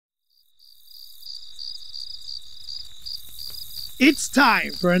It's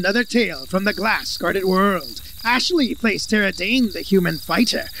time for another tale from the glass-guarded world. Ashley plays Tara Dane, the human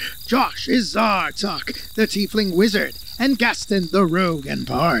fighter. Josh is Zartok, the tiefling wizard. And Gaston, the rogue and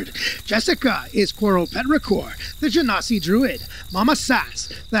bard. Jessica is Coral Petrichor, the Genasi druid. Mama Sass,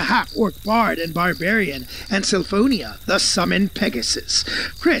 the half-orc bard and barbarian. And Sylphonia, the summoned Pegasus.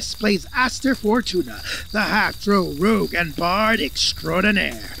 Chris plays Aster Fortuna, the half-drow rogue and bard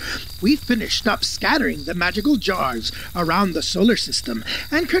extraordinaire. We've finished up scattering the magical jars around the solar system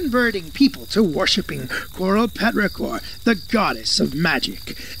and converting people to worshipping Coral Petrichor, the goddess of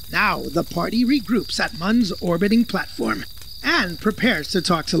magic. Now the party regroups at Mun's orbiting platform and prepares to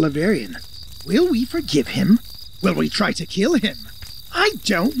talk to Laverian. Will we forgive him? Will we try to kill him? I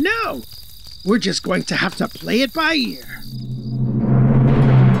don't know. We're just going to have to play it by ear.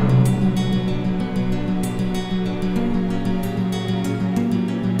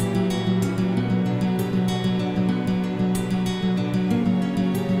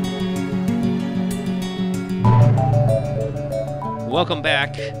 Welcome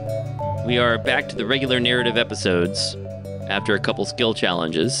back. We are back to the regular narrative episodes after a couple skill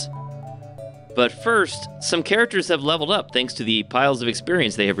challenges. But first, some characters have leveled up thanks to the piles of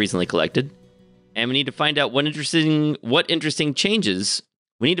experience they have recently collected. And we need to find out what interesting changes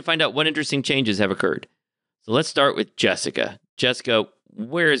have occurred. So let's start with Jessica. Jessica,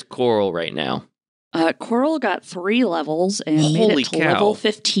 where is Coral right now? Coral got 3 levels and made it to level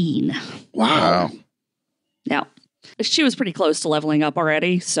 15. Wow. Yeah. She was pretty close to leveling up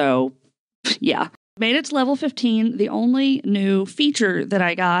already, so yeah. Made it to level 15. The only new feature that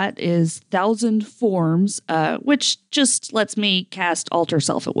I got is 1,000 Forms, which just lets me cast Alter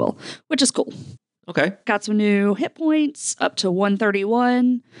Self at will, which is cool. Okay. Got some new hit points, up to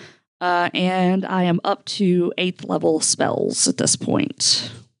 131, and I am up to 8th level spells at this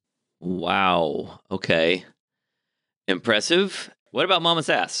point. Wow. Okay. Impressive. What about Mama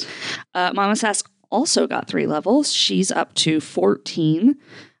Sass? Mama Sass also got 3 levels. She's up to 14.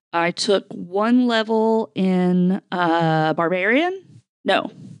 I took 1 level in Barbarian. No.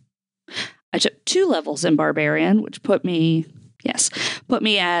 I took 2 levels in Barbarian, which put me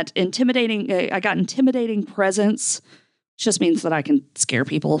at Intimidating. I got Intimidating Presence, which just means that I can scare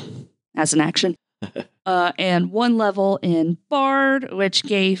people as an action. And 1 level in Bard, which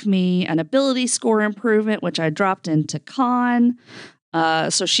gave me an ability score improvement, which I dropped into Con.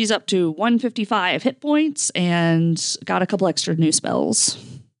 So she's up to 155 hit points and got a couple extra new spells.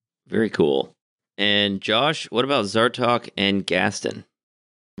 Very cool. And Josh, what about Zartok and Gaston?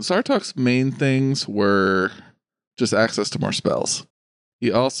 Zartok's main things were just access to more spells. He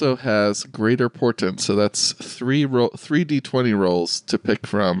also has Greater Portent, so that's 3 d20 rolls to pick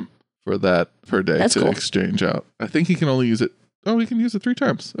from for that per day. That's to cool. Exchange out. I think he can only use it. Oh, he can use it 3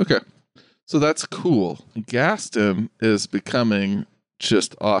 times. Okay. So that's cool. Gaston is becoming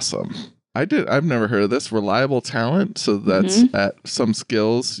just awesome. I've never heard of this. Reliable talent. So that's at some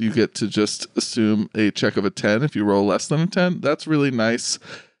skills, you get to just assume a check of a 10 if you roll less than a 10. That's really nice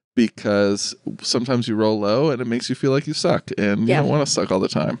because sometimes you roll low and it makes you feel like you suck and you don't want to suck all the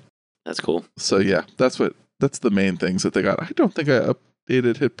time. That's cool. So yeah, that's the main things that they got. I don't think I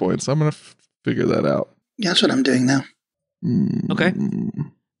updated hit points. I'm going to figure that out. Yeah, that's what I'm doing now. Okay.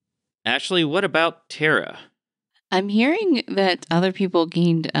 Ashley, what about Tara? I'm hearing that other people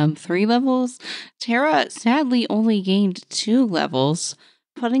gained 3 levels. Tara sadly only gained 2 levels,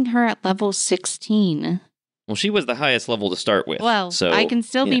 putting her at level 16. Well, she was the highest level to start with. Well, so I can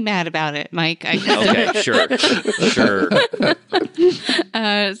still be mad about it, Mike. Okay, sure.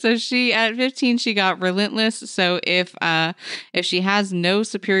 So she, at 15, she got Relentless. So if she has no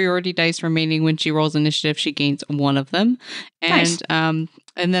superiority dice remaining when she rolls initiative, she gains 1 of them. And nice.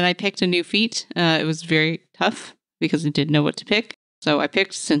 And then I picked a new feat. It was very tough because I didn't know what to pick. So I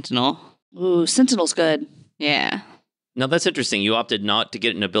picked Sentinel. Ooh, Sentinel's good. Yeah. Now that's interesting. You opted not to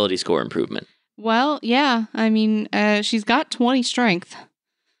get an ability score improvement. Well, yeah. I mean, she's got 20 strength.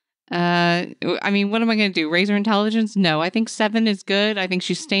 I mean, what am I going to do? Raise her intelligence? No, I think 7 is good. I think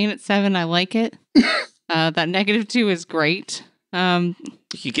she's staying at 7. I like it. That -2 is great.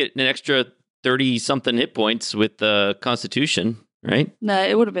 You get an extra 30-something hit points with the Constitution, right? No,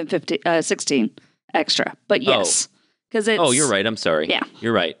 it would have been 16 extra. But yes. It's, you're right. I'm sorry. Yeah.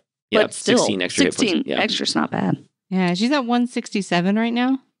 You're right. Yeah, but still, 16 extra hit points. Yeah. extra's not bad. Yeah, she's at 167 right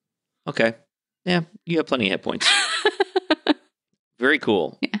now. Okay. Yeah, you have plenty of hit points. Very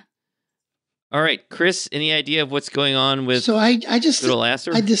cool. Yeah. All right, Chris, any idea of what's going on with little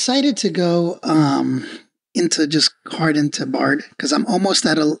Aster? I decided to go into Bard because I'm almost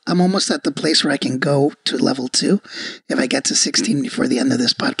at the place where I can go to level 2 if I get to 16 before the end of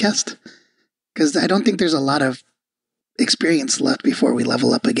this podcast. Because I don't think there's a lot of experience left before we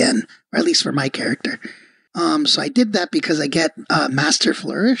level up again, or at least for my character. So I did that because I get Master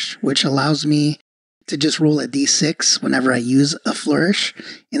Flourish, which allows me to just roll a d6 whenever I use a flourish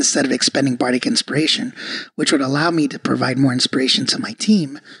instead of expending Bardic Inspiration, which would allow me to provide more inspiration to my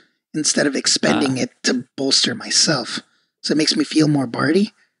team instead of expending it to bolster myself. So it makes me feel more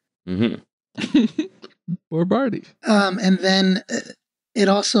bardy. Mm-hmm. Or Barty. And then it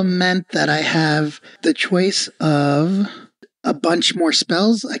also meant that I have the choice of a bunch more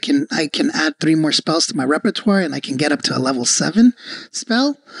spells. I can add 3 more spells to my repertoire, and I can get up to a level 7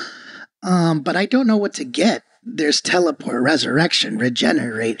 spell. But I don't know what to get. There's Teleport, Resurrection,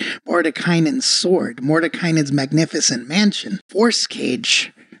 Regenerate, Mordekainen's Sword, Mordekainen's Magnificent Mansion, Force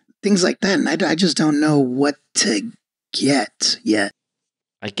Cage, things like that. And I just don't know what to get yet.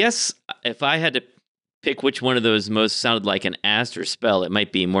 I guess if I had to pick which one of those most sounded like an Aster spell, it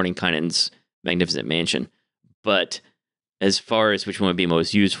might be Mordekainen's Magnificent Mansion. But as far as which one would be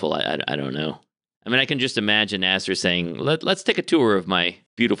most useful, I don't know. I mean, I can just imagine Aster saying, let's take a tour of my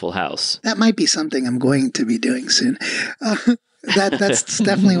beautiful house. That might be something I'm going to be doing soon. That's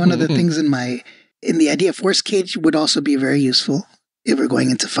definitely one of the things in the idea. Force Cage would also be very useful if we're going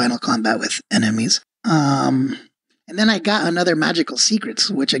into final combat with enemies. And then I got another Magical Secrets,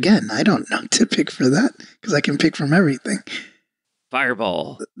 which again, I don't know to pick for that because I can pick from everything.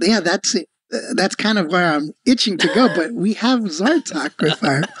 Fireball. Yeah, that's it. That's kind of where I'm itching to go, but we have Zartok with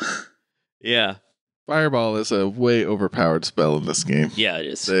Fireball. Yeah. Fireball is a way overpowered spell in this game. Yeah, it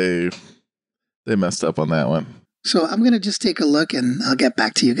is. They messed up on that one. So I'm going to just take a look and I'll get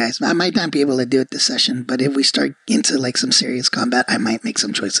back to you guys. I might not be able to do it this session, but if we start into like some serious combat, I might make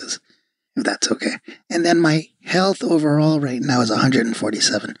some choices, if that's okay. And then my health overall right now is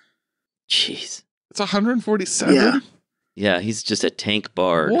 147. Jeez. It's 147? Yeah. Yeah, he's just a tank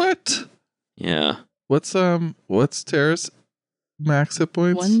bard. What? Yeah. What's Tara's max hit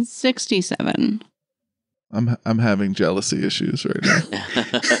points? 167. I'm having jealousy issues right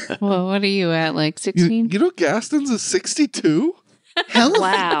now. Well, what are you at, like 16? You know Gaston's is 62? Health?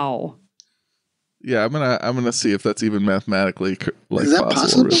 Wow. Yeah, I'm gonna see if that's even mathematically Is that possible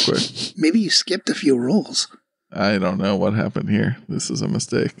possible? real quick. Maybe you skipped a few rolls. I don't know what happened here. This is a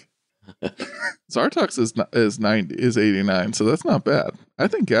mistake. Zartox is 89, so that's not bad. I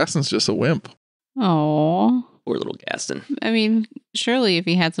think Gaston's just a wimp. Oh. Poor little Gaston. I mean, surely if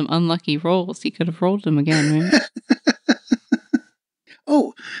he had some unlucky rolls, he could have rolled them again, right?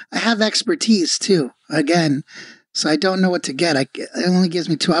 Oh, I have expertise too, again. So I don't know what to get. It only gives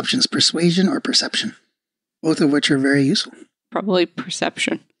me 2 options, persuasion or perception, both of which are very useful. Probably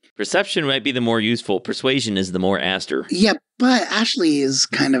perception. Perception might be the more useful. Persuasion is the more Aster. Yeah, but Ashley is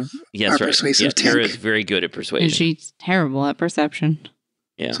kind of our persuasive tank. Tara is very good at persuasion. And she's terrible at perception.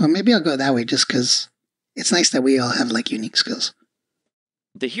 Yeah. So maybe I'll go that way just because it's nice that we all have like unique skills.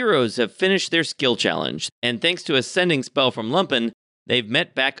 The heroes have finished their skill challenge, and thanks to a sending spell from Lumpen, they've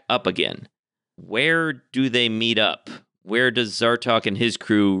met back up again. Where do they meet up? Where does Zartok and his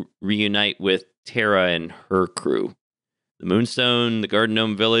crew reunite with Tara and her crew? The Moonstone, the Garden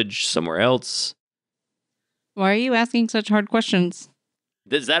Gnome Village, somewhere else? Why are you asking such hard questions?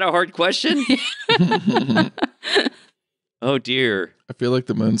 Is that a hard question? Oh dear. I feel like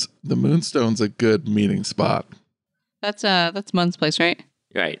the Moonstone's a good meeting spot. That's Mun's place, right?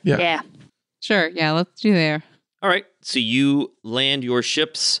 Right. Yeah. Sure, yeah, let's do there. All right. So you land your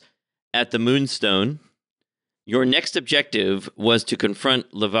ships at the Moonstone. Your next objective was to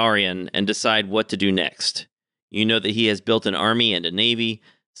confront Lavarian and decide what to do next. You know that he has built an army and a navy,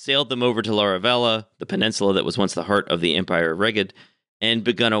 sailed them over to Laravella, the peninsula that was once the heart of the Empire of Reged, and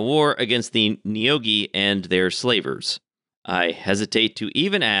begun a war against the Nyogi and their slavers. I hesitate to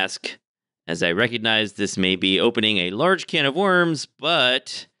even ask, as I recognize this may be opening a large can of worms,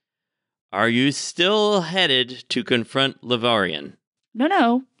 but are you still headed to confront Lavarian?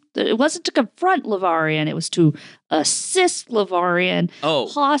 No. It wasn't to confront Lavarian. It was to assist Lavarian,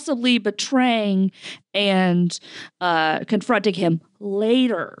 possibly betraying and confronting him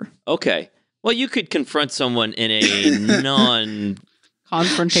later. Okay. Well, you could confront someone in a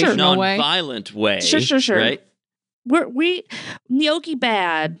confrontational way. Non-violent way. Sure. Right? We Nyogi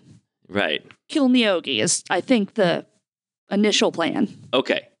bad. Right. Kill Nyogi is, I think, the initial plan.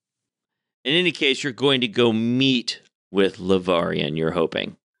 Okay. In any case, you're going to go meet with Lavarian, you're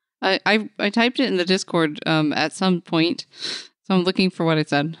hoping. I typed it in the Discord at some point, so I'm looking for what I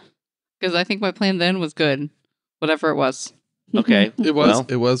said. Because I think my plan then was good, whatever it was. Okay. It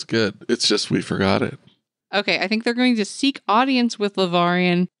was good. It's just we forgot it. Okay, I think they're going to seek audience with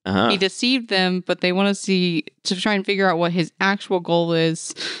Lavarian. He deceived them, but they want to try and figure out what his actual goal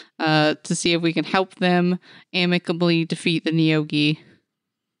is, to see if we can help them amicably defeat the Neogi.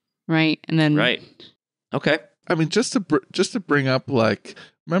 Right, and then Right. Okay. I mean, just to bring up, like,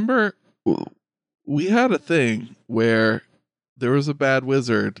 remember we had a thing where there was a bad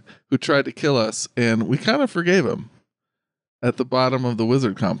wizard who tried to kill us, and we kind of forgave him at the bottom of the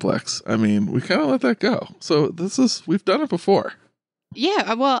wizard complex. I mean, we kind of let that go. So we've done it before.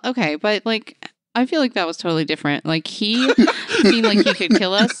 Yeah, well, okay, but like, I feel like that was totally different. Like, he seemed like he could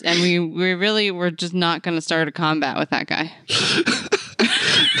kill us, and we really were just not going to start a combat with that guy.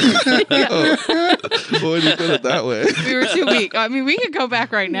 Oh, well, when you put it that way. We were too weak. I mean, we could go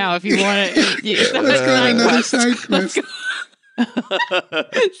back right now if you want to. Let's go another side quest.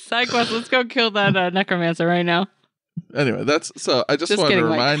 Side quest. Let's go kill that necromancer right now. Anyway, so I just wanted kidding, to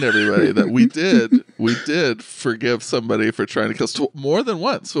Mike. remind everybody that we did forgive somebody for trying to kill us more than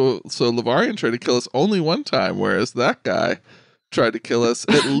once. So Lavarian tried to kill us only one time, whereas that guy tried to kill us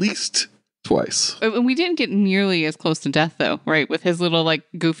at least twice. And we didn't get nearly as close to death, though, right? With his little, like,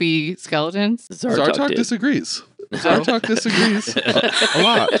 goofy skeletons. Zartok did. disagrees. Zartok disagrees a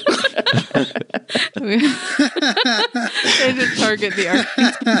lot. They did target the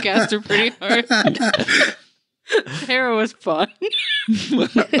Arcaster pretty hard. Tara was fun.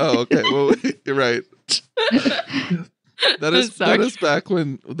 Oh, okay. Well, you're right. That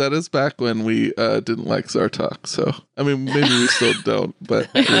is back when we didn't like Zartok. So I mean, maybe we still don't, but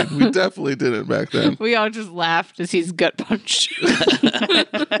we definitely didn't back then. We all just laughed as he's gut punched.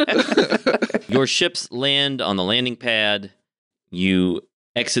 Your ships land on the landing pad. You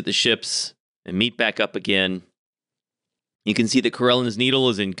exit the ships and meet back up again. You can see that Corellin's Needle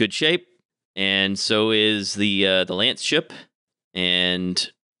is in good shape, and so is the Lance ship.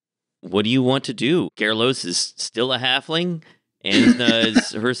 And what do you want to do? Garlos is still a halfling. Ansna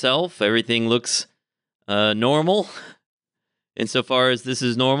is herself. Everything looks normal, insofar as this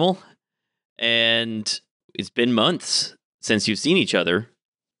is normal. And it's been months since you've seen each other.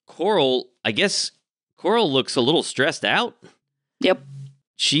 Coral looks a little stressed out. Yep.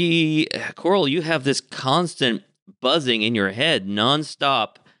 Coral, you have this constant buzzing in your head,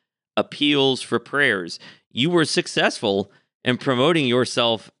 nonstop appeals for prayers. You were successful in promoting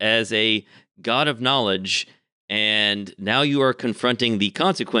yourself as a god of knowledge, and now you are confronting the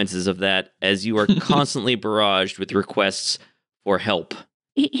consequences of that as you are constantly barraged with requests for help.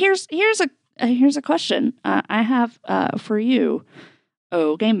 Here's a question I have for you,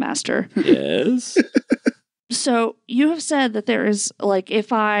 Game Master. Yes. So you have said that there is, like,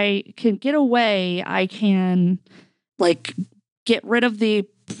 if I can get away, I can, like, get rid of the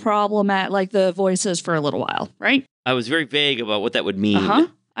problem at, like, the voices for a little while, right? I was very vague about what that would mean.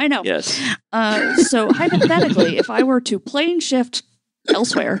 I know. Yes. So hypothetically, if I were to plane shift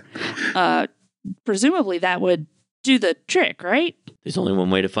elsewhere, presumably that would do the trick, right? There's only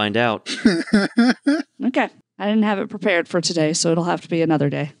one way to find out. Okay. I didn't have it prepared for today, so it'll have to be another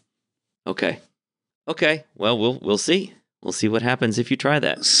day. Okay. Well, we'll see. We'll see what happens if you try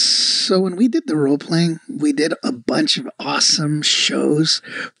that. So when we did the role playing, we did a bunch of awesome shows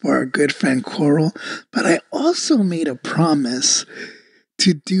for our good friend Coral, but I also made a promise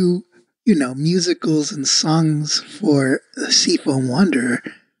to do, musicals and songs for Seafoam Wanderer.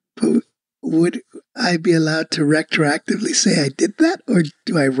 But would I be allowed to retroactively say I did that, or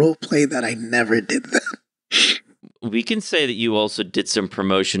do I role play that I never did that? We can say that you also did some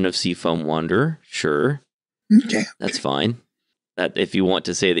promotion of Seafoam Wanderer. Sure. Okay. That's fine. That if you want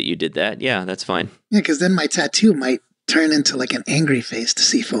to say that you did that, yeah, that's fine. Yeah, because then my tattoo might turn into like an angry face to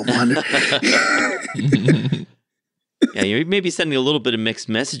Seafoam Wanderer. Yeah, you may be sending a little bit of mixed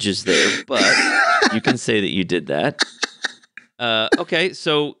messages there, but you can say that you did that. Okay,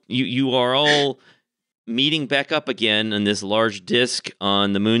 so you are all meeting back up again on this large disc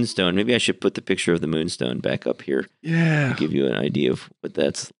on the Moonstone. Maybe I should put the picture of the Moonstone back up here. Yeah. To give you an idea of what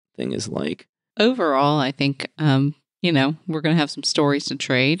that thing is like. Overall, I think, we're going to have some stories to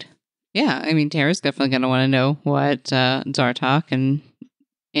trade. Yeah, I mean, Tara's definitely going to want to know what Zartok and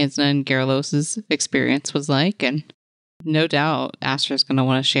Ansna and Garlos' experience was like. And no doubt, Astra's going to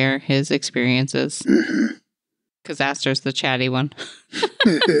want to share his experiences. Because Astra's the chatty one.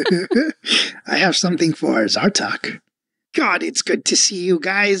 I have something for Zartok. God, it's good to see you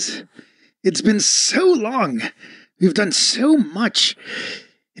guys. It's been so long. We've done so much.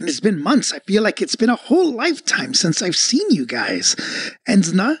 And it's been months. I feel like it's been a whole lifetime since I've seen you guys.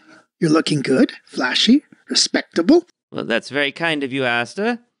 Ansna, you're looking good, flashy, respectable. Well, that's very kind of you,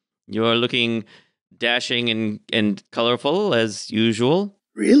 Asta. You're looking dashing and colorful as usual.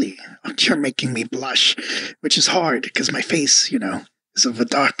 Really? Oh, you're making me blush, which is hard because my face, is of a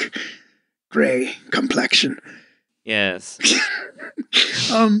dark gray complexion. Yes.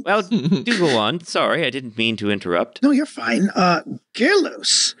 Um, Well, do go on. Sorry, I didn't mean to interrupt. no, you're fine.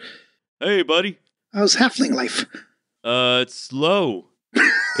 Garlos, Hey, buddy. how's halfling life? It's slow.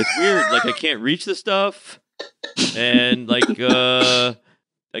 It's weird. Like, I can't reach the stuff. And, like, I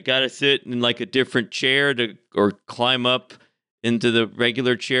gotta sit in, like, a different chair or climb up into the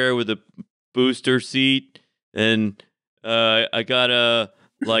regular chair with a booster seat. And, I gotta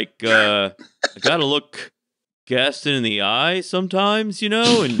look Gaston in the eye sometimes, and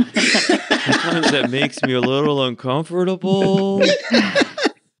sometimes that makes me a little uncomfortable.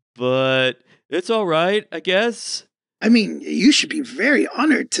 But it's all right, I guess. I mean, you should be very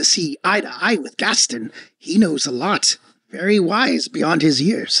honored to see eye to eye with Gaston. He knows a lot. Very wise beyond his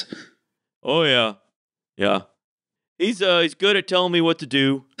years. Oh yeah. Yeah. He's good at telling me what to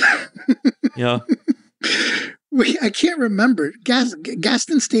do. Yeah. Wait, I can't remember.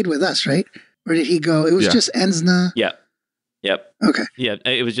 Gaston stayed with us, right? Or did he go? It was just Enzna. Yeah. Yep. Okay. Yeah,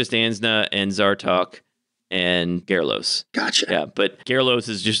 it was just Ansna and Zartok and Garlos. Gotcha. Yeah, but Garlos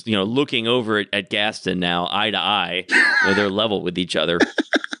is just, looking over at Gaston now, eye to eye. They're level with each other.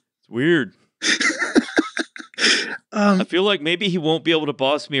 It's weird. I feel like maybe he won't be able to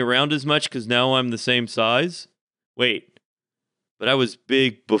boss me around as much because now I'm the same size. Wait, but I was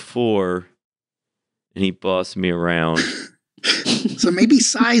big before, and he bossed me around. So maybe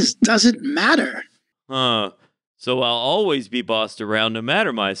size doesn't matter. Huh. So I'll always be bossed around no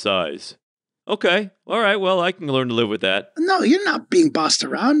matter my size. Okay. All right. Well, I can learn to live with that. No, you're not being bossed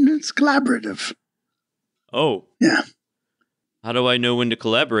around. It's collaborative. Oh. Yeah. How do I know when to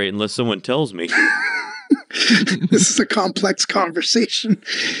collaborate unless someone tells me? This is a complex conversation.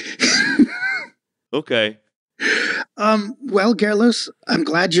 Okay. Well, Garlos, I'm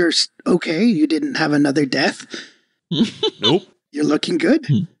glad you're okay. You didn't have another death. Nope. You're looking good.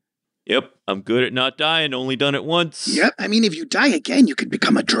 Yep. I'm good at not dying. Only done it once. Yep. I mean, if you die again, you could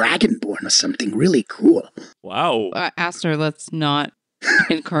become a dragonborn or something really cool. Wow. Aster, let's not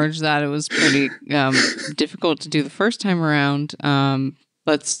encourage that. It was pretty difficult to do the first time around. Don't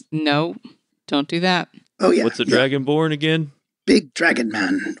do that. Oh, yeah. What's a dragonborn again? Big dragon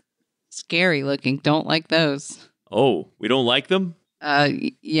man. Scary looking. Don't like those. Oh, we don't like them?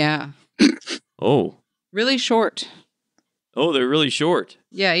 Yeah. Oh. Really short. Oh, they're really short.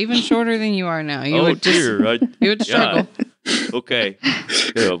 Yeah, even shorter than you are now. You would dear. you would struggle. Yeah. Okay.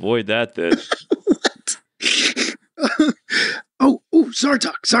 Avoid that then. Oh,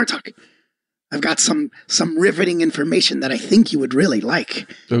 Zartok. I've got some riveting information that I think you would really like.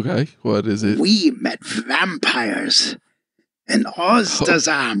 Okay, what is it? We met vampires in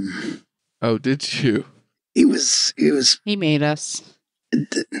Ozdazam. Oh, did you? It was. He made us.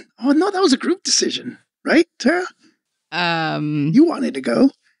 Oh no, that was a group decision, right, Tara? You wanted to go.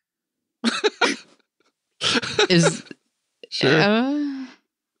 Is Sure.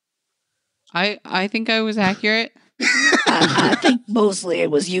 I think I was accurate. I think mostly it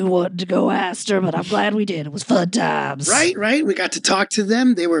was you wanting to go, Aster, but I'm glad we did. It was fun times. Right. We got to talk to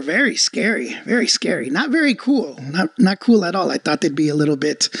them. They were very scary. Not very cool. Not cool at all. I thought they'd be a little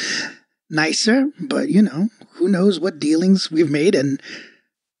bit nicer, but who knows what dealings we've made and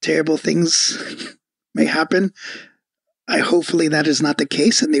terrible things may happen. Hopefully that is not the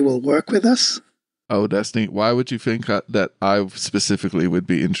case and they will work with us. Oh, Destiny, why would you think that I specifically would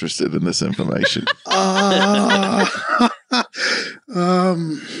be interested in this information? I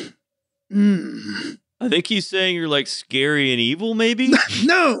think he's saying you're like scary and evil, maybe?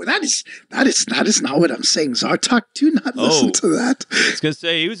 No, that is not what I'm saying. Zartok, do not listen to that. I was gonna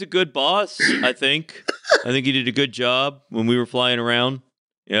say he was a good boss, I think. I think he did a good job when we were flying around.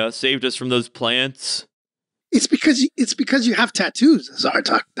 Yeah, saved us from those plants. It's because you have tattoos,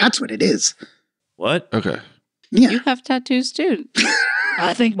 Zartok. That's what it is. What? Okay. Yeah. You have tattoos too.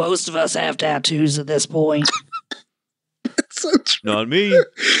 I think most of us have tattoos at this point. That's so true. Not me.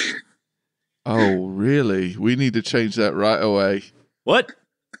 Oh, really? We need to change that right away. What?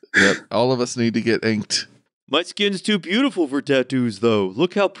 Yep. All of us need to get inked. My skin's too beautiful for tattoos, though.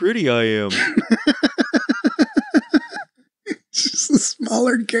 Look how pretty I am. It's just a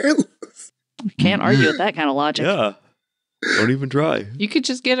smaller girl. Can't argue with that kind of logic. Yeah. Don't even try. You could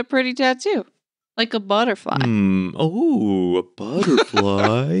just get a pretty tattoo. Like a butterfly. Oh, a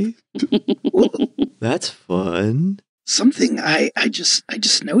butterfly. That's fun. Something I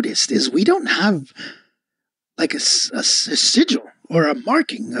just noticed is we don't have like a sigil or a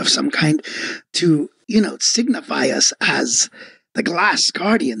marking of some kind to signify us as the Glass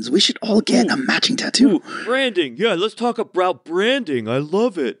Guardians. We should all get a matching tattoo. Ooh, branding. Yeah, let's talk about branding. I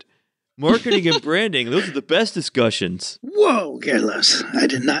love it. Marketing and branding, those are the best discussions. Whoa, Gerlos. I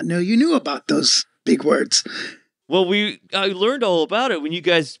did not know you knew about those big words. Well, I learned all about it when you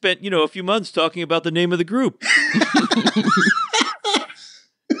guys spent, a few months talking about the name of the group.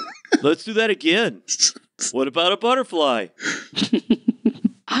 Let's do that again. What about a butterfly?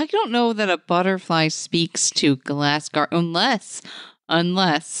 I don't know that a butterfly speaks to glass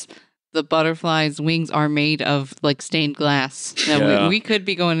unless the butterfly's wings are made of like stained glass. Now, Yeah. we could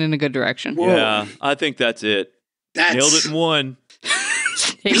be going in a good direction. Whoa. Yeah, I think that's it. Nailed it in one.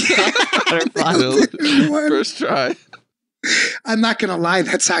 Butterfly. First try. I'm not going to lie,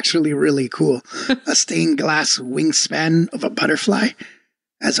 that's actually really cool. A stained glass wingspan of a butterfly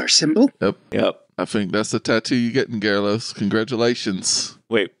as our symbol. Yep. I think that's the tattoo you get in Garlos. Congratulations.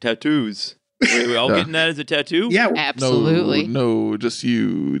 Wait, tattoos. Wait, we're all Yeah. getting that as a tattoo? Yeah. Absolutely. No, just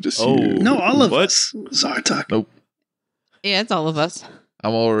you. Oh. You. No, all of What? us, Zartok. Nope. Yeah, it's all of us.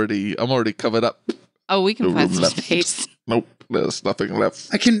 I'm already covered up. Oh, we can The find room some left. space. Nope. There's nothing left.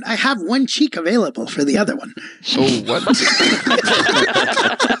 I have one cheek available for the other one. Oh, what?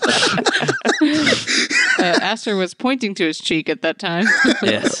 Aster was pointing to his cheek at that time.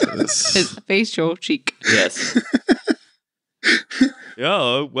 Yes. His facial cheek. Yes.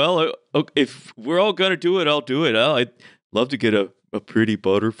 Yeah, well, if we're all going to do it, I'll do it. I'd love to get a pretty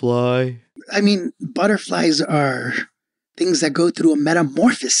butterfly. I mean, butterflies are things that go through a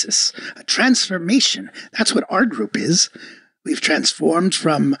metamorphosis, a transformation. That's what our group is. We've transformed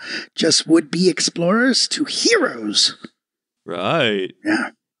from just would-be explorers to heroes. Right. Yeah.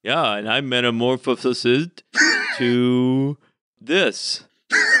 Yeah, and I metamorphosed to this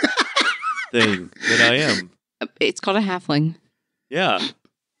thing that I am. It's called a halfling. Yeah.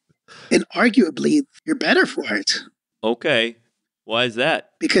 And arguably, you're better for it Okay. Why is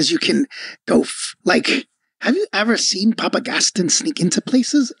that? because you can go have you ever seen Papa Gaston sneak into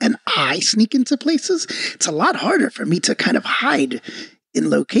places and I sneak into places? It's a lot harder for me to kind of hide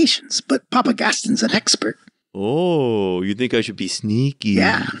in locations, but Papa Gaston's an expert. Oh, you think I should be sneaky?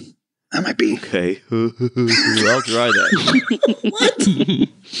 Yeah, that might be. Okay. I'll try that.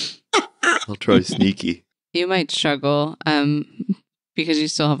 What? I'll try sneaky. You might struggle because you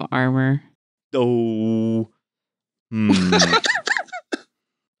still have armor. Oh.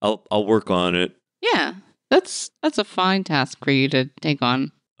 I'll work on it. Yeah, that's a fine task for you to take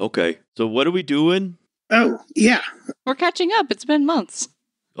on. Okay. So what are we doing? Oh, yeah. We're catching up. It's been months.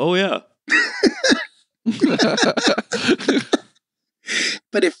 Oh, yeah.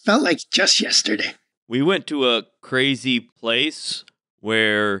 But it felt like just yesterday. We went to a crazy place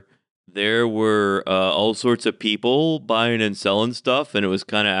where there were all sorts of people buying and selling stuff, and it was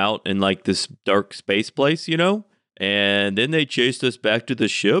kind of out in like this dark space place, And then they chased us back to the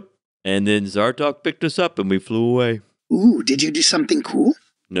ship, and then Zartok picked us up, and we flew away. Ooh, did you do something cool?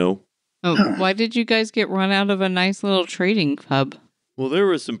 No. Oh, Huh. why did you guys get run out of a nice little trading hub? Well, there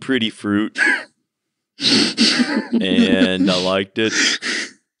was some pretty fruit, and I liked it.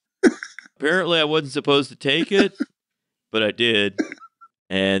 Apparently, I wasn't supposed to take it, but I did.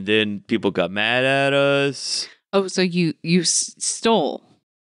 And then people got mad at us. Oh, so you stole?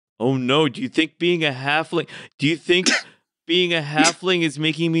 Oh no, do you think being a halfling is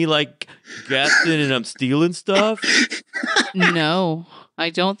making me like Gaston and I'm stealing stuff? No, I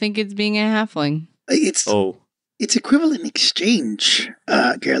don't think it's being a halfling. It's equivalent exchange,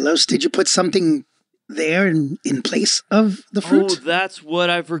 Gerlos. Did you put something there in place of the fruit? Oh, that's what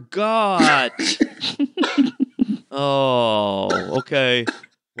I forgot. Oh, okay.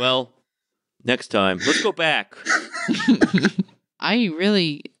 Well, next time. Let's go back. I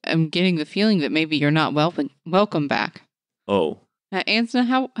really am getting the feeling that maybe you're not welcome back. Oh. Ansna,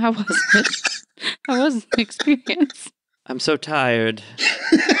 how was it? How was the experience? I'm so tired.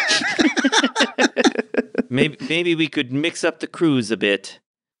 Maybe we could mix up the cruise a bit.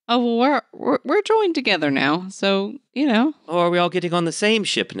 Oh, well, we're joined together now, so, Or are we all getting on the same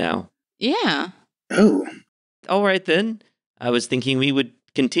ship now? Yeah. Oh, All right, then. I was thinking we would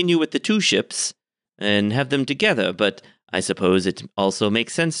continue with the two ships and have them together, but I suppose it also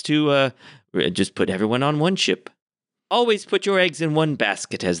makes sense to just put everyone on one ship. Always put your eggs in one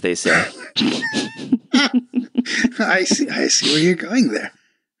basket, as they say. I see where you're going there.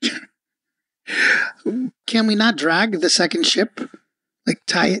 Can we not drag the second ship? Like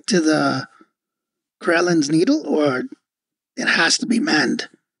tie it to the Krellin's needle, or it has to be manned?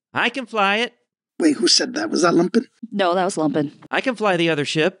 I can fly it. Wait, who said that? Was that Lumpin? No, that was Lumpin. I can fly the other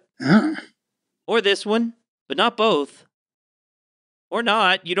ship. Oh. Or this one, but not both. Or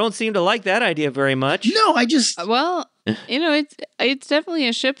not. You don't seem to like that idea very much. No, I just... Well, It's definitely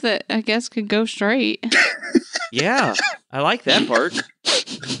a ship that I guess could go straight. Yeah, I like that part.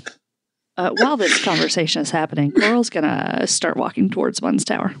 While this conversation is happening, Coral's gonna start walking towards Mun's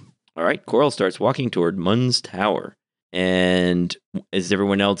tower. All right, Coral starts walking toward Mun's tower. And is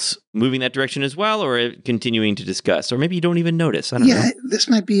everyone else moving that direction as well, or continuing to discuss? Or maybe you don't even notice. I don't know. This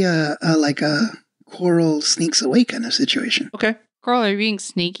might be a Coral sneaks away kind of situation. Okay. Coral, are you being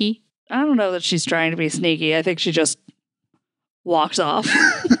sneaky? I don't know that she's trying to be sneaky. I think she just walks off.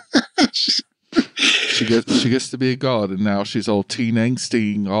 She gets to be a god, and now she's all teen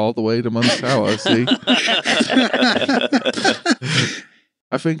angsty all the way to Mun's tower. See,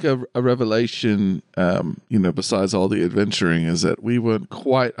 I think a revelation, besides all the adventuring, is that we weren't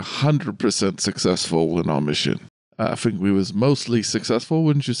quite 100% successful in our mission. I think we was mostly successful,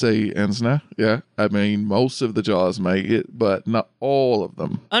 wouldn't you say, Ansna? Yeah, I mean, most of the jars made it, but not all of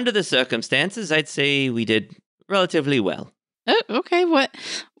them. Under the circumstances, I'd say we did relatively well. Oh, okay. What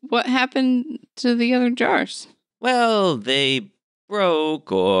happened to the other jars? Well, they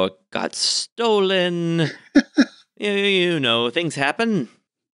broke or got stolen. You know, things happen.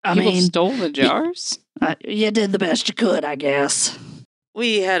 People stole the jars? You did the best you could, I guess.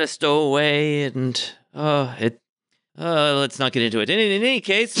 We had a stowaway, and let's not get into it. In any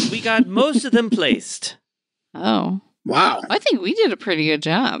case, we got most of them placed. Oh. Wow. I think we did a pretty good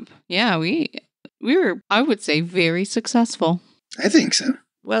job. Yeah, we were, I would say, very successful. I think so.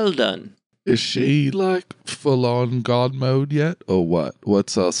 Well done. Is she like full on god mode yet, or what?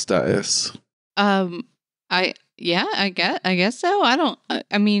 What's our status? I guess so.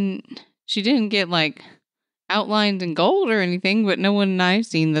 I mean, she didn't get like outlined in gold or anything, but no one I've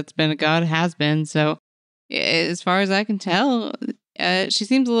seen that's been a god has been. So as far as I can tell, she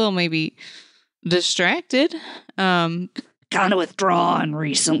seems a little maybe distracted. Kind of withdrawn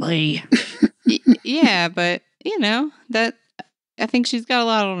recently. Yeah, but that I think she's got a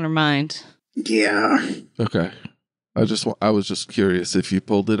lot on her mind. Yeah. Okay. I was just curious if you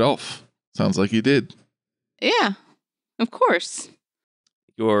pulled it off. Sounds like you did. Yeah, of course.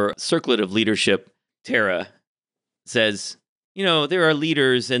 Your circlet of leadership, Tara, says, there are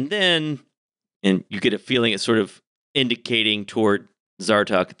leaders, and you get a feeling it's sort of indicating toward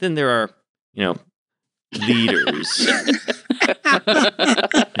Zartok, then there are, leaders.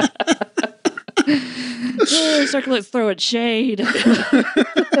 Circlet's throwing shade.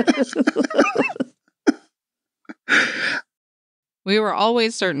 We were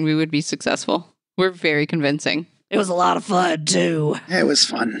always certain we would be successful. We're very convincing. It was a lot of fun, too. It was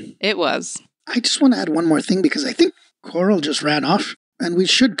fun. It was. I just want to add one more thing because I think Coral just ran off and we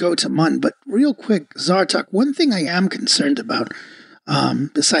should go to Mun. But real quick, Zartok, one thing I am concerned about,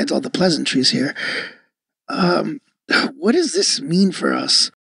 besides all the pleasantries here, what does this mean for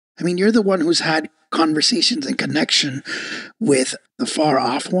us? I mean, you're the one who's had conversations and connection with the far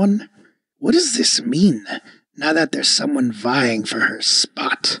off one. What does this mean now that there's someone vying for her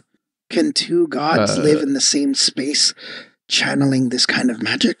spot? Can two gods live in the same space, channeling this kind of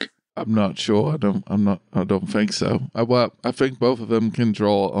magic? I'm not sure. I don't think so. I think both of them can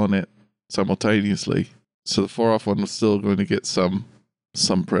draw on it simultaneously. So the far off one was still going to get some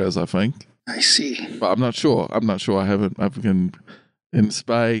prayers, I think. I see. But I'm not sure. I've been in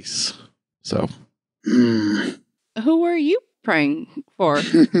space. So. Who are you praying for?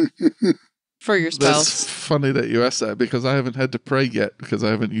 For your spells? It's funny that you asked that because I haven't had to pray yet because I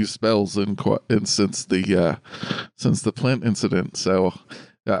haven't used spells since the plant incident. So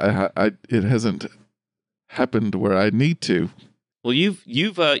it hasn't happened where I need to. Well,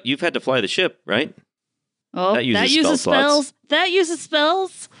 you've had to fly the ship, right? Oh, that uses spells. That uses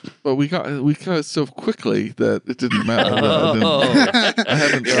spells. But we got it so quickly that it didn't matter. I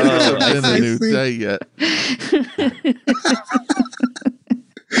haven't been a new day yet.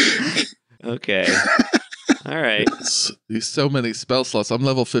 Okay. All right. There's so many spell slots. I'm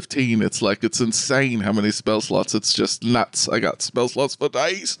level 15. It's insane how many spell slots. It's just nuts. I got spell slots for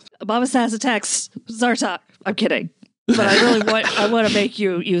days. Mama Sass attacks Zartok. I'm kidding. But I want to make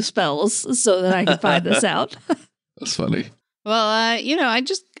you use spells so that I can find this out. That's funny. Well, I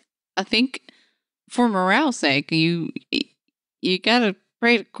think for morale's sake, you gotta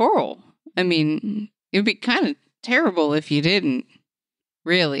pray to Coral. I mean, it'd be kind of terrible if you didn't.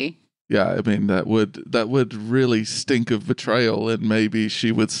 Really. Yeah, I mean that would really stink of betrayal, and maybe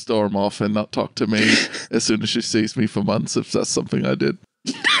she would storm off and not talk to me as soon as she sees me for months if that's something I did.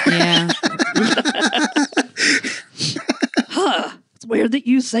 Yeah. Huh. It's weird that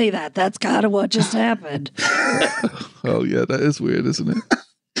you say that. That's kind of what just happened. Oh yeah, that is weird, isn't it?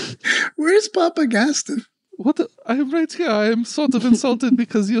 Where's Papa Gaston? What? I'm right here. I am sort of insulted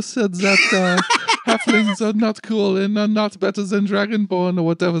because you said that Halflings are not cool and are not better than Dragonborn or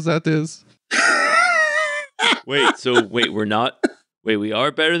whatever that is. Wait, we're not. Wait, we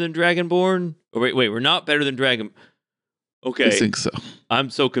are better than Dragonborn? Or wait, we're not better than Dragon. Okay. I think so. I'm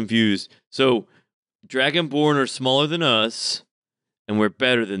so confused. So, Dragonborn are smaller than us, and we're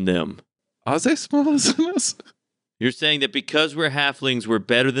better than them. Are they smaller than us? You're saying that because we're halflings, we're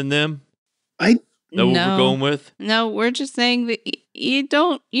better than them? I Know what we're going with? No, we're just saying that you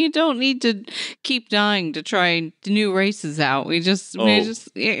don't need to keep dying to try new races out. You're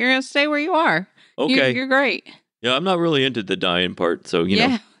gonna stay where you are. Okay. You're great. Yeah, I'm not really into the dying part, so you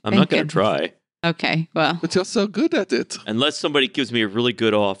know, I'm thank not gonna goodness. try. Okay, well, But you're so good at it. Unless somebody gives me a really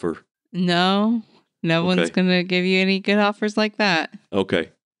good offer. no one's gonna give you any good offers like that. Okay.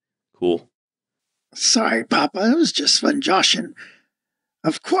 Cool. Sorry, Papa. It was just fun joshing.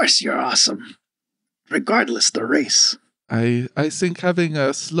 Of course you're awesome. Regardless the race. I think having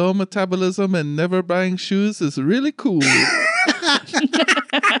a slow metabolism and never buying shoes is really cool.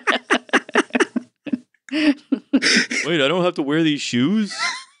 Wait, I don't have to wear these shoes?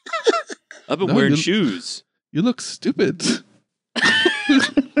 I've been wearing shoes. You look stupid.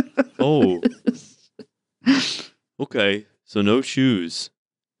 Oh. Okay, so no shoes.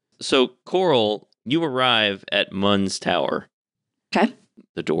 So, Coral, you arrive at Munn's Tower. Okay.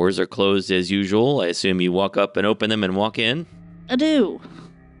 The doors are closed as usual. I assume you walk up and open them and walk in? I do.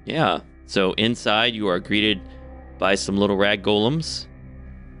 Yeah. So, inside you are greeted by some little rag golems.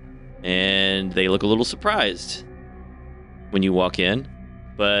 And they look a little surprised when you walk in.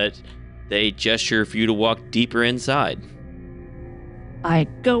 But they gesture for you to walk deeper inside. I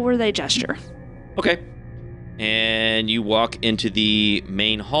go where they gesture. Okay. And you walk into the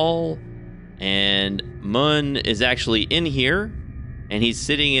main hall, and Munn is actually in here, and he's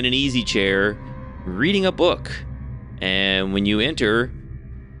sitting in an easy chair reading a book. And when you enter,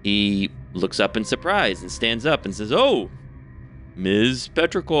 he looks up in surprise and stands up and says, "Oh, Ms.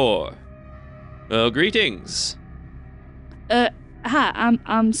 Petrichor. Greetings." Hi,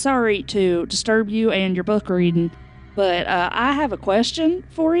 I'm sorry to disturb you and your book reading, but I have a question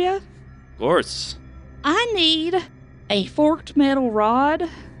for you. Of course. I need a forked metal rod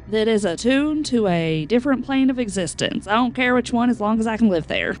that is attuned to a different plane of existence. I don't care which one, as long as I can live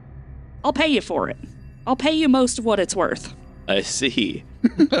there. I'll pay you for it. I'll pay you most of what it's worth. I see.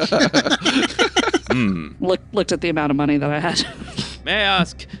 Looked at the amount of money that I had. May I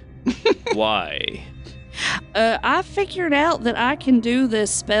ask why? I figured out that I can do this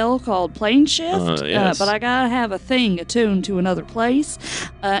spell called plane shift, yes. but I gotta have a thing attuned to another place.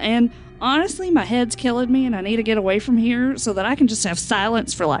 And honestly, my head's killing me, and I need to get away from here so that I can just have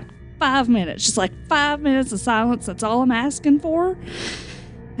silence for like 5 minutes. Just like 5 minutes of silence. That's all I'm asking for.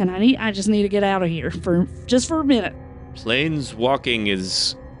 And I just need to get out of here for a minute. Planeswalking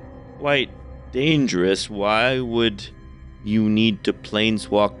is quite dangerous. Why would you need to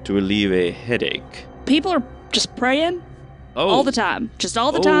planeswalk to relieve a headache? People are just praying all the time. Just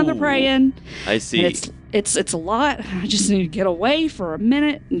all the time they're praying. I see. And it's a lot. I just need to get away for a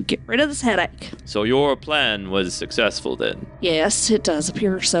minute and get rid of this headache. So your plan was successful then? Yes, it does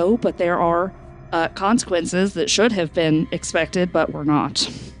appear so, but there are consequences that should have been expected, but were not.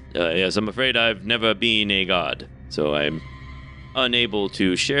 Yes, I'm afraid I've never been a god, so I'm unable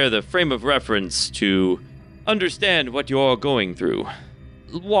to share the frame of reference to understand what you're going through.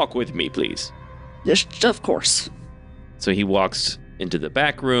 Walk with me, please. Yes, of course. So he walks into the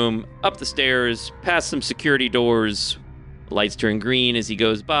back room, up the stairs, past some security doors. Lights turn green as he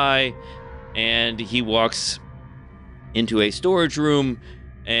goes by, and he walks into a storage room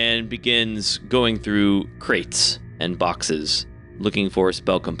and begins going through crates and boxes, looking for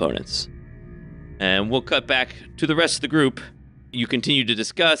spell components. And we'll cut back to the rest of the group. You continue to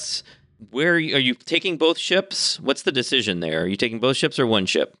discuss. Where are you taking both ships? What's the decision there? Are you taking both ships or one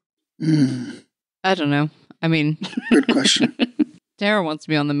ship? I don't know. I mean, Good question. Tara wants to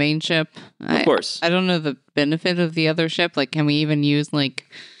be on the main ship. Of course. I don't know the benefit of the other ship. Like, can we even use, like,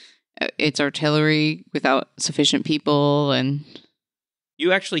 its artillery without sufficient people? And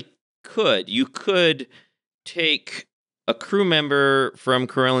You actually could. You could take a crew member from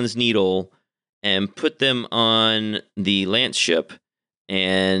Corellin's Needle and put them on the Lance ship,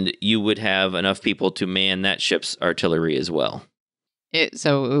 and you would have enough people to man that ship's artillery as well.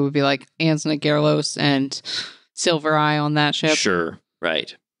 so it would be like Ansna Garlos and Silver Eye on that ship. Sure,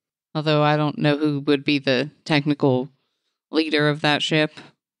 right. Although I don't know who would be the technical leader of that ship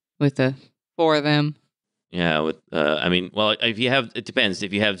with the 4 of them. Yeah, if you have, it depends.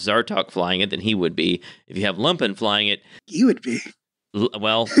 If you have Zartok flying it, then he would be. If you have Lumpen flying it, He would be.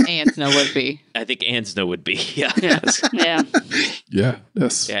 Well, Ansno would be. I think Ansno would be. Yeah. Yeah. Yeah, yes. Yeah,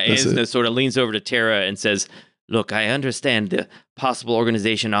 that's Ansno it. sort of leans over to Tara and says, "Look, I understand the possible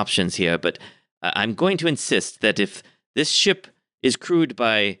organization options here, but I'm going to insist that if this ship is crewed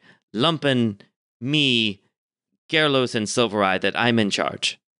by Lumpen, me, Gerlos, and Silvereye, that I'm in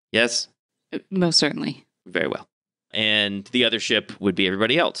charge. Yes? Most certainly. Very well. And the other ship would be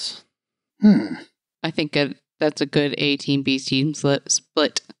everybody else. I think that's a good A team, B team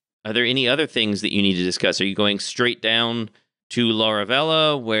split. Are there any other things that you need to discuss? Are you going straight down to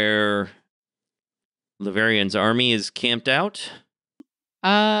Laravella, where Lavarian's army is camped out?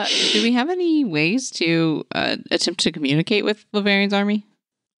 Do we have any ways to attempt to communicate with Lavarian's army?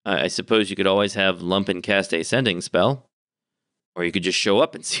 I suppose you could always have Lumpen cast a sending spell. Or you could just show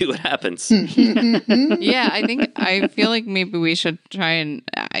up and see what happens. Yeah, I feel like maybe we should try and,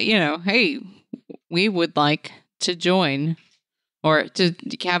 hey, we would like to join or to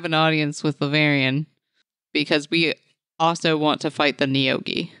have an audience with Lavarian because we also want to fight the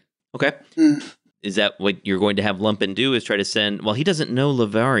Neogi. Okay. Is that what you're going to have Lumpen do, is try to send... Well, he doesn't know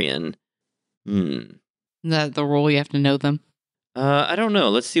Lavarian. Is that the rule? You have to know them? I don't know.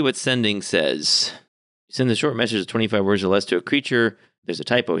 Let's see what sending says. Send a short message of 25 words or less to a creature. There's a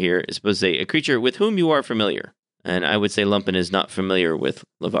typo here. It's supposed to say, a creature with whom you are familiar. And I would say Lumpen is not familiar with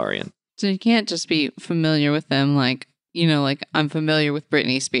Lavarian. So you can't just be familiar with them like I'm familiar with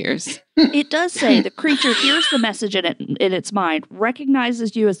Britney Spears. It does say the creature hears the message in its mind,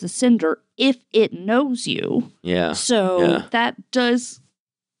 recognizes you as the sender if it knows you. Yeah. So that does,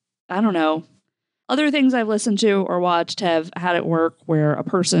 I don't know. Other things I've listened to or watched have had it work where a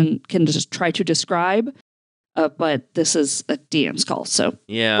person can just try to describe, but this is a DM's call, so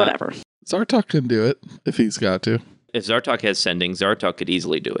whatever. Zartok can do it if he's got to. If Zartok has sending, Zartok could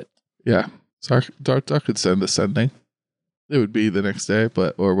easily do it. Yeah, Zartok could send a sending. It would be the next day,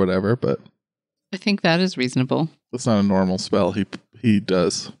 or whatever. But I think that is reasonable. That's not a normal spell. He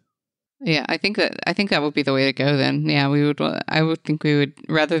does. Yeah, I think that would be the way to go then. Yeah, I would think we would,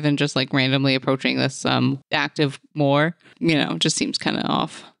 rather than just like randomly approaching this active more, just seems kind of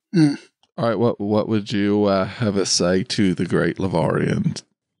off. All right, what would you have us say to the great Lavarian?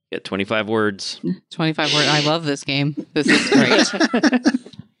 Get 25 words. 25 words. I love this game. This is great.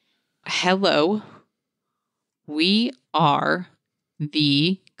 Hello. We are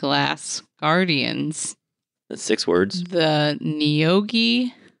the Glass Guardians. That's 6 words. The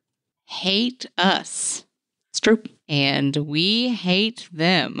Neogi hate us. It's true. And we hate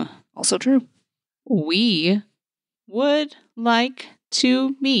them. Also true. We would like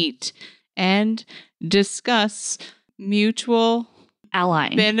to meet and discuss mutual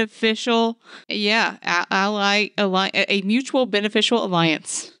allying, beneficial, a mutual beneficial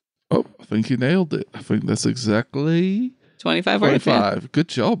alliance. Oh, I think you nailed it. I think that's exactly 25 words. 25. Yeah. Good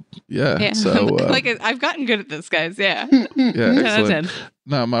job. Yeah. So, I've gotten good at this, guys. Yeah. Yeah. 10 out of 10.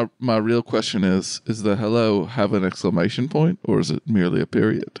 Now, my real question is the hello have an exclamation point, or is it merely a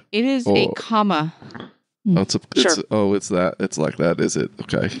period? It is a comma. Oh, it's that. It's like that, is it?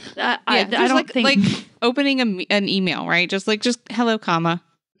 Okay. I don't think like opening an email, right? Just hello, comma.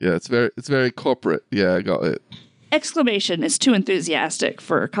 Yeah, it's very corporate. Yeah, I got it. Exclamation is too enthusiastic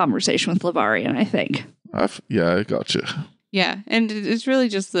for a conversation with Lavarian, I think. I got you. Yeah, and it's really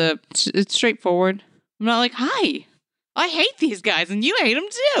just it's straightforward. I'm not like, hi, I hate these guys and you hate them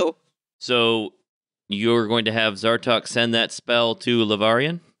too. So you're going to have Zartok send that spell to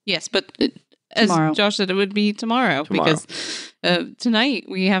Lavarian? Yes, but as Josh said, it would be tomorrow. Because tonight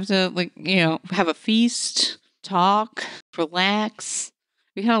we have to have a feast, talk, relax.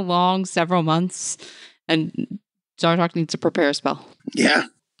 We had a long several months, and Zartok needs to prepare a spell. Yeah.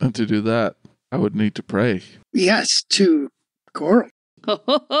 And to do that, I would need to pray. Yes, to Coral.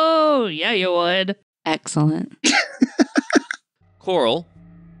 Oh, yeah, you would. Excellent. Coral,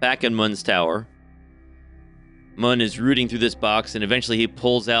 back in Mun's tower. Mun is rooting through this box, and eventually he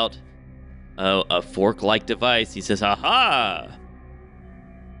pulls out a fork-like device. He says, "Aha!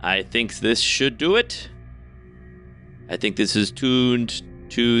 I think this should do it. I think this is tuned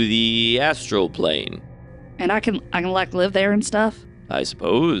to the astral plane." And I can live there and stuff. I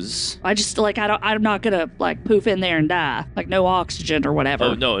suppose. I just I'm not gonna poof in there and die. No oxygen or whatever.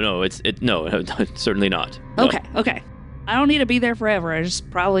 Oh no, no, certainly not. No. Okay. I don't need to be there forever. I just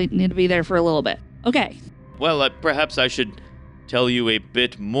probably need to be there for a little bit. Okay. Well, perhaps I should tell you a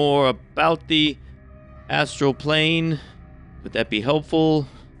bit more about the astral plane. Would that be helpful?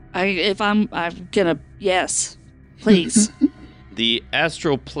 I'm gonna, yes, please. The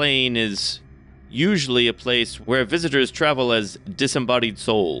astral plane is usually a place where visitors travel as disembodied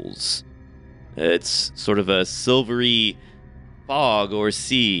souls. It's sort of a silvery bog or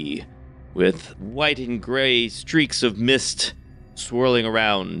sea with white and gray streaks of mist swirling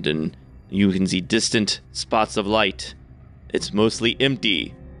around, and you can see distant spots of light. It's mostly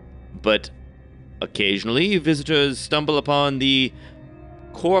empty, but occasionally visitors stumble upon the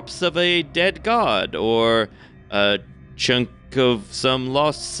corpse of a dead god or a chunk of some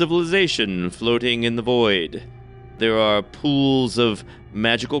lost civilization floating in the void. There are pools of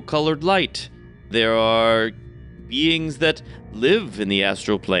magical colored light. There are beings that live in the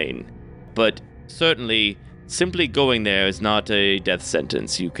astral plane. But certainly, simply going there is not a death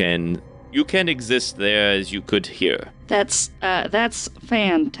sentence. You can exist there as you could here. That's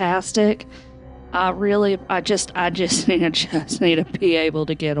fantastic. I just need to be able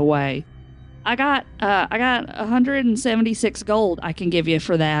to get away. I got 176 gold I can give you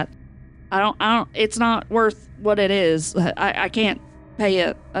for that. I don't, it's not worth what it is. I can't pay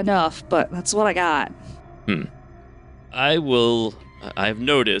it enough, but that's what I got. I've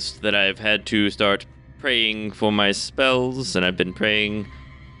noticed that I've had to start praying for my spells, and I've been praying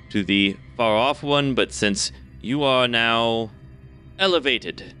to the far off one, but since you are now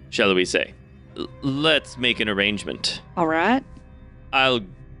elevated, shall we say, let's make an arrangement. All right. I'll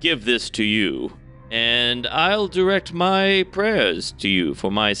give this to you, and I'll direct my prayers to you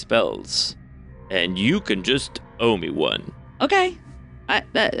for my spells, and you can just owe me one. Okay.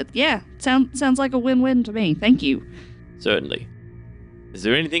 Sounds like a win-win to me. Thank you. Certainly. Is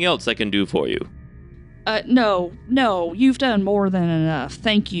there anything else I can do for you? No, you've done more than enough.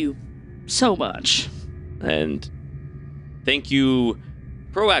 Thank you so much. And thank you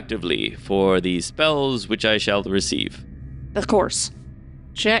proactively for the spells which I shall receive. Of course.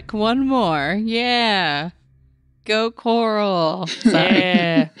 Check one more. Yeah. Go Coral.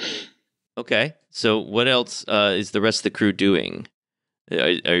 Yeah. Okay, so what else is the rest of the crew doing?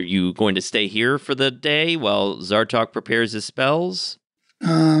 Are you going to stay here for the day while Zartok prepares his spells?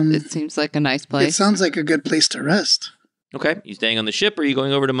 It seems like a nice place. It sounds like a good place to rest. Okay, you staying on the ship, or are you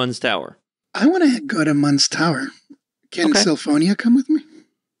going over to Mun's Tower? I want to go to Mun's Tower. Can Okay. Sylphonia come with me?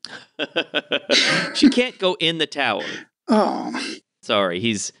 She can't go in the tower. Oh, Sorry,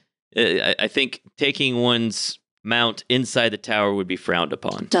 he's... I think taking one's mount inside the tower would be frowned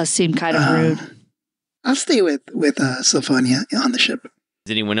upon. Does seem kind of rude. I'll stay with Sylphonia on the ship.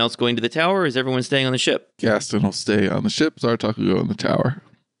 Is anyone else going to the tower, or is everyone staying on the ship? Gaston will stay on the ship. Zartok will go in the tower.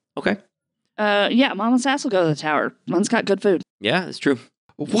 Okay. Yeah, Mama Sass will go to the tower. Mom's got good food. Yeah, that's true.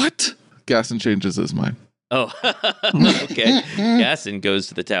 What? Gaston changes his mind. Oh, okay. Gaston goes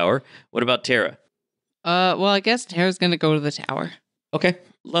to the tower. What about Tara? Well, I guess Tara's gonna go to the tower. Okay.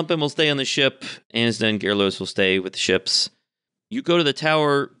 Lumpin will stay on the ship. Ansden and Gerlos will stay with the ships. You go to the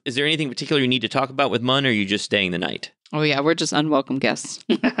tower. Is there anything particular you need to talk about with Mun, or are you just staying the night? Oh yeah, we're just unwelcome guests.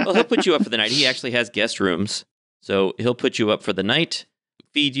 Well, he'll put you up for the night. He actually has guest rooms. So he'll put you up for the night,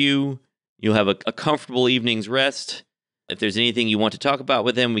 feed you. You'll have a comfortable evening's rest. If there's anything you want to talk about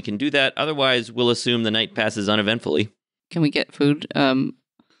with him, we can do that. Otherwise, we'll assume the night passes uneventfully. Can we get food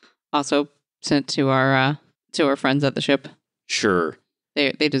also sent to our friends at the ship? Sure.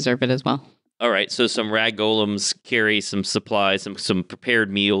 They deserve it as well. All right, so some rag golems carry some supplies, some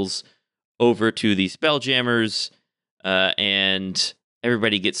prepared meals over to the Spelljammers, and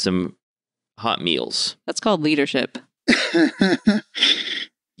everybody gets some hot meals. That's called leadership.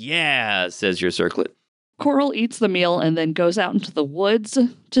 Yeah, says your circlet. Coral eats the meal and then goes out into the woods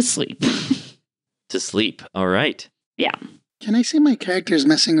to sleep. To sleep, all right. Yeah. Can I see my character's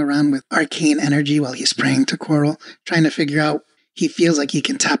messing around with arcane energy while he's praying to Coral, trying to figure out he feels like he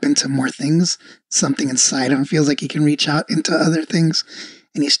can tap into more things. Something inside him feels like he can reach out into other things.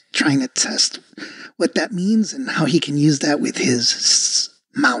 And he's trying to test what that means and how he can use that with his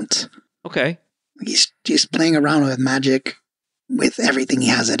mount. Okay. He's playing around with magic with everything he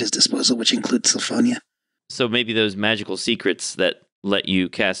has at his disposal, which includes Sylphonia. So maybe those magical secrets that let you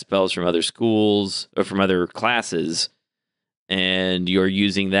cast spells from other schools or from other classes, and you're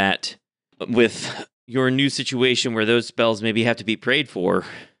using that with your new situation where those spells maybe have to be prayed for.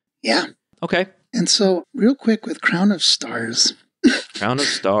 Yeah. Okay. And so, real quick with Crown of Stars. Crown of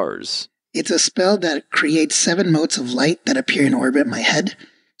Stars. It's a spell that creates 7 motes of light that appear in orbit my head,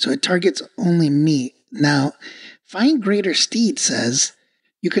 so it targets only me. Now, Find Greater Steed says,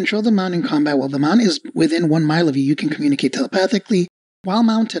 you control the mount in combat. While the mount is within 1 mile of you, you can communicate telepathically. While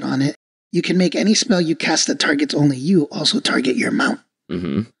mounted on it, you can make any spell you cast that targets only you also target your mount.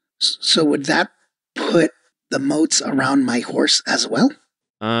 Mm-hmm. So would that put the motes around my horse as well?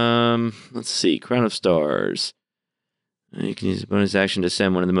 Let's see. Crown of Stars. You can use a bonus action to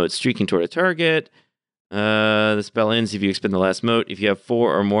send one of the motes streaking toward a target. The spell ends if you expend the last mote. If you have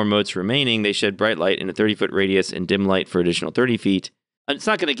 4 or more motes remaining, they shed bright light in a 30-foot radius and dim light for additional 30 feet. It's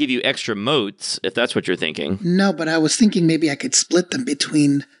not going to give you extra motes, if that's what you're thinking. No, but I was thinking maybe I could split them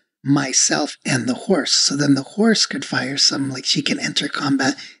between myself and the horse. So then the horse could fire some, like she can enter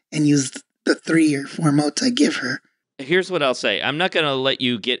combat and use the 3 or 4 motes I give her. Here's what I'll say. I'm not going to let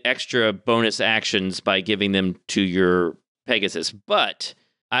you get extra bonus actions by giving them to your Pegasus, but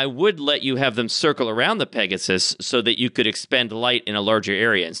I would let you have them circle around the Pegasus so that you could expend light in a larger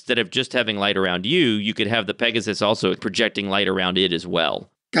area. Instead of just having light around you, you could have the Pegasus also projecting light around it as well.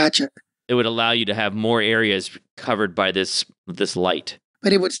 Gotcha. It would allow you to have more areas covered by this light.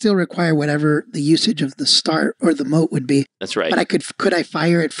 But it would still require whatever the usage of the star or the mote would be. That's right. But could I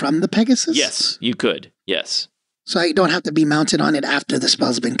fire it from the Pegasus? Yes, you could. Yes. So I don't have to be mounted on it after the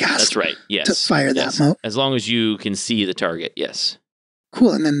spell's been cast. That's right. Yes. To fire that mote. As long as you can see the target. Yes.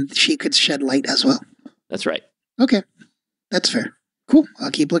 Cool. And then she could shed light as well. That's right. Okay. That's fair. Cool.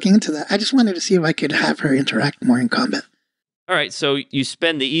 I'll keep looking into that. I just wanted to see if I could have her interact more in combat. All right. So you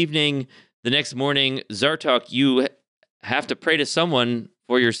spend the evening. The next morning, Zartok, you have to pray to someone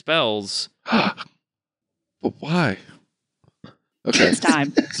for your spells. But why? Okay. It's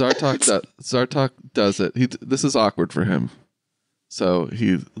time. Zartok does it. This is awkward for him. So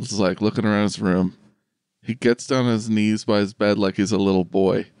he's like looking around his room. He gets down on his knees by his bed like he's a little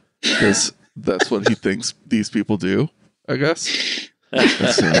boy. Because that's what he thinks these people do, I guess.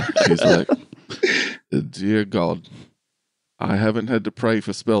 So he's like, dear God, I haven't had to pray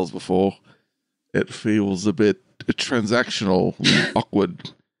for spells before. It feels a bit transactional and awkward.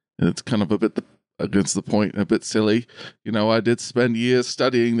 And it's kind of a bit against the point, a bit silly. You know, I did spend years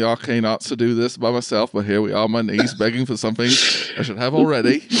studying the arcane arts to do this by myself, but here we are on my knees begging for something I should have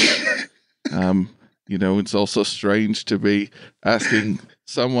already. You know, it's also strange to be asking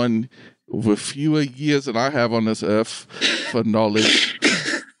someone with fewer years than I have on this earth for knowledge.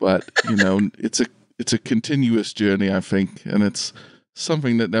 But, you know, it's a continuous journey, I think, and it's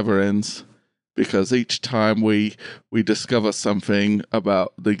something that never ends. Because each time we discover something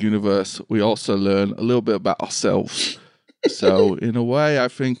about the universe, we also learn a little bit about ourselves. So, in a way, I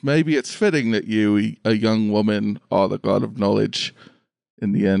think maybe it's fitting that you, a young woman, are the god of knowledge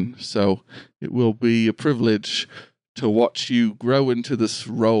in the end. So, it will be a privilege to watch you grow into this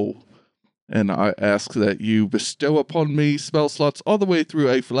role. And I ask that you bestow upon me spell slots all the way through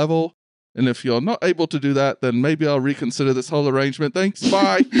 8th level. And if you're not able to do that, then maybe I'll reconsider this whole arrangement. Thanks.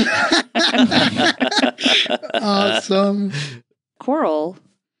 Bye. Awesome. Coral,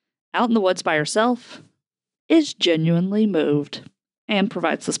 out in the woods by herself, is genuinely moved and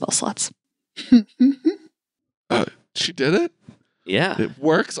provides the spell slots. She did it? Yeah. It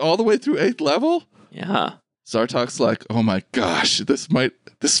works all the way through 8th level? Yeah. Zartok's like, oh my gosh,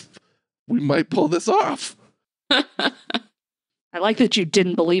 we might pull this off. I like that you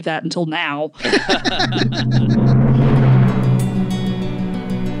didn't believe that until now.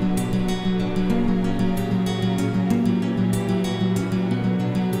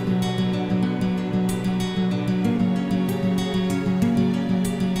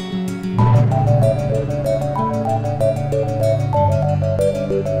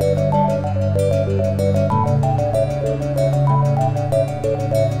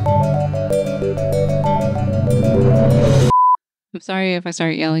 I'm sorry if I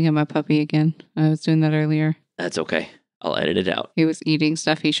start yelling at my puppy again. I was doing that earlier. That's okay. I'll edit it out. He was eating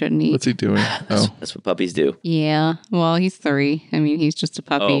stuff he shouldn't eat. What's he doing? That's what puppies do. Yeah. Well, he's 3. I mean, he's just a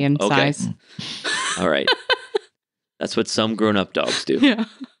puppy in okay. size. All right. That's what some grown-up dogs do. Yeah.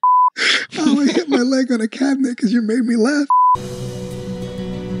 Oh, I hit my leg on a cabinet because you made me laugh.